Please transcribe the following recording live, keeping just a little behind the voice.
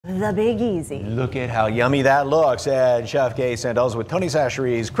The Big Easy. Look at how yummy that looks. And Chef KSAT does with Tony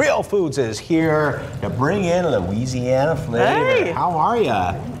Chachere's Creole Foods is here to bring in Louisiana flavor. Hey. How are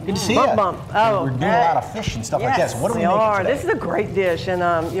you? Good to see you. Bump. Oh, we're doing a lot of fish and stuff like this. What are we making today? This is a great dish,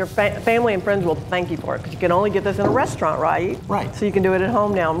 and your family and friends will thank you for it because you can only get this in a restaurant, right? Right. So you can do it at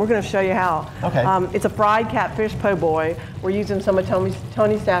home now, and we're going to show you how. Okay. It's a fried catfish po' boy. We're using some of Tony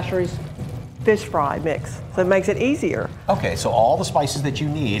Chachere's fish fry mix, so it makes it easier. Okay, so all the spices that you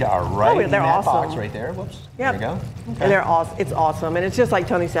need are right in that awesome. box right there. Whoops. Yep. There you go. Okay. And they're awesome. It's awesome, and it's just like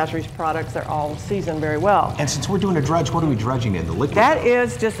Tony Chachere's products. They're all seasoned very well. And since we're doing a dredge, what are we dredging in? The liquid? That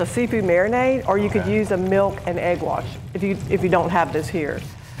is just a seafood marinade, or you could use a milk and egg wash if you don't have this here.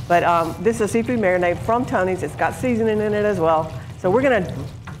 But this is a seafood marinade from Tony's. It's got seasoning in it as well. So we're gonna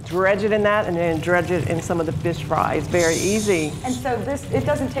dredge it in that and then dredge it in some of the fish fry. It's very easy. And so it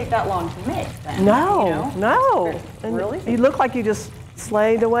doesn't take that long to make then? No, you know? no. Really? You look like you just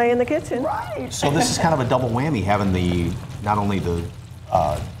slaved away in the kitchen. Right. So this is kind of a double whammy, having not only the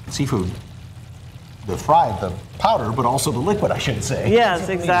seafood, the powder, but also the liquid, I should say. Yes,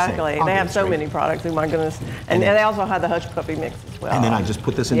 exactly. They have so Right. many products, oh my goodness. And they also have the hush puppy mix as well. And then I just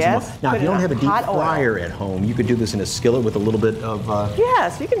put this in Yes, some. Now, put if you it don't in have a deep hot oil. fryer at home, you could do this in a skillet with a little bit of.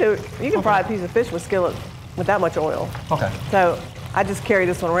 Yes, you can do it. You can fry a piece of fish with skillet with that much oil. Okay. So I just carry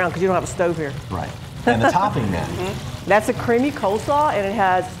this one around because you don't have a stove here. Right. And the topping then. That's a creamy coleslaw, and it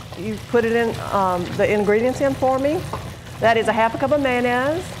has, you put it in, the ingredients in for me. That is a half a cup of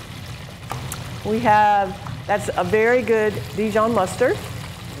mayonnaise. That's a very good Dijon mustard.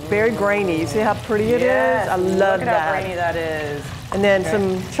 Very grainy. You see how pretty it is? I love that. Look at how grainy that is. And then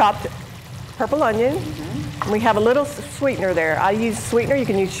some chopped purple onion. And we have a little sweetener there. I use sweetener, you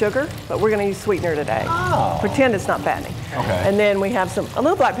can use sugar, but we're gonna use sweetener today. Oh. Pretend it's not fattening. Okay. And then we have a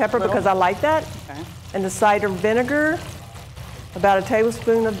little black pepper because I like that. Okay. And the cider vinegar, about a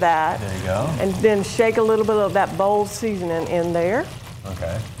tablespoon of that. There you go. And then shake a little bit of that bold seasoning in there.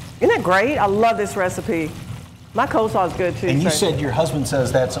 Okay. Isn't that great? I love this recipe. My coleslaw is good too. And you so. said your husband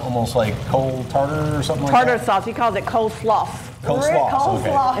says that's almost like cold tartar or something like Tartar that? sauce, he calls it coleslaw. Coleslaw.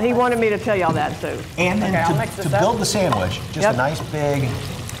 Okay. And he wanted me to tell y'all that too. And then to build the sandwich, just a nice big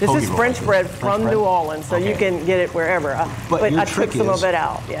This hoagie is roll. French bread from New Orleans, so you can get it wherever. But your I took trick some is- of it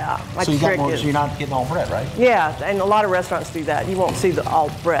out. Yeah, my So, trick so is. you're not getting all bread, right? Yeah, and a lot of restaurants do that. You won't see the all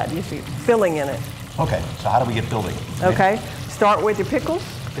bread. You see filling in it. Okay, so how do we get building? Okay, start with your pickles.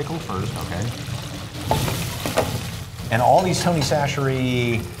 Pickle first, okay. And all these Tony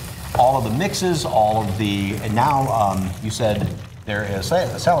Chachere, all of the mixes, and now you said there is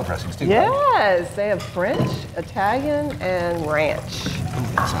salad dressings too, right? Yes, they have French, Italian, and ranch.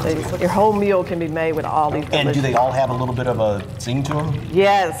 That sounds good. Your whole meal can be made with all these. And do delicious- they all have a little bit of a zing to them?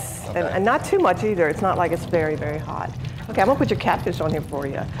 Yes, Okay. and not too much either. It's not like it's very, very hot. Okay, I'm gonna put your catfish on here for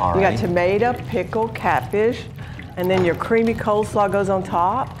you. All You got right. tomato, pickle, catfish, and then your creamy coleslaw goes on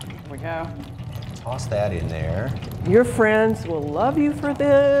top. Here we go. Toss that in there. Your friends will love you for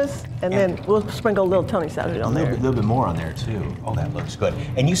this, and then we'll sprinkle a little Tony salad A on there. little bit more on there too. Oh, that looks good.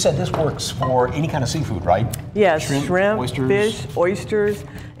 And you said this works for any kind of seafood, right? Yes, shrimp, oysters. fish, oysters,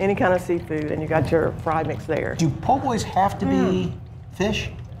 any kind of seafood, and you got your fry mix there. Do po' boys have to be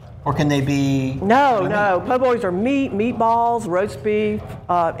fish? Or can they be? No. Po' boys are meat, meatballs, roast beef.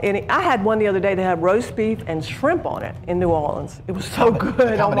 I had one the other day that had roast beef and shrimp on it in New Orleans. It was so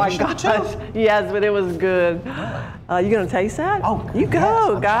good. Oh my combination of the gosh. two? Yes, but it was good. You gonna taste that? Oh, you yes.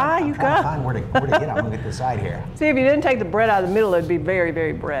 go, I'm guy. trying You to go. find where to get. I'm gonna get this side here. See, if you didn't take the bread out of the middle, it'd be very,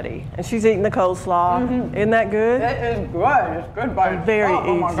 very bready. And she's eating the coleslaw. Isn't that good? It is good. It's good by Very itself.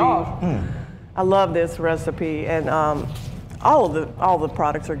 Oh my easy. gosh. I love this recipe, and all the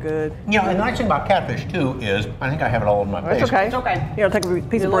products are good. You know, and the nice thing about catfish too is, I think I have it all in my face. It's okay. It's okay. Here, take a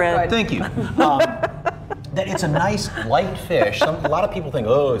piece of look bread. good. Thank you. That it's a nice light fish. A lot of people think,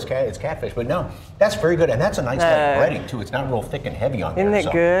 oh, it's catfish, but no, that's very good, and that's a nice light breading too. It's not real thick and heavy on there. Isn't it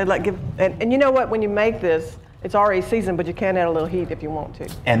so. good? And you know what? When you make this, it's already seasoned, but you can add a little heat if you want to.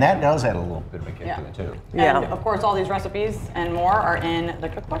 And that does add a little bit of a kick Yeah. to it too. Yeah. And of course, all these recipes and more are in the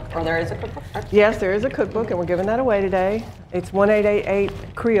cookbook, or there is a cookbook. Right? Yes, there is a cookbook, and we're giving that away today. It's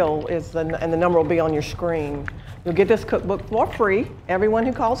 1888 Creole, and the number will be on your screen. You'll get this cookbook for free, everyone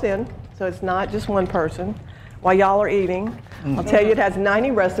who calls in, so it's not just one person. While y'all are eating, I'll tell you it has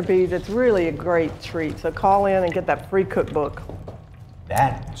 90 recipes. It's really a great treat, so call in and get that free cookbook.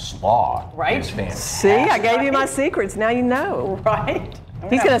 That slaw Right? is fantastic. See, I gave you my secrets. Now you know. Right?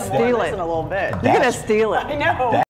 He's going to steal it. In a little bit. You're going to steal it. I know.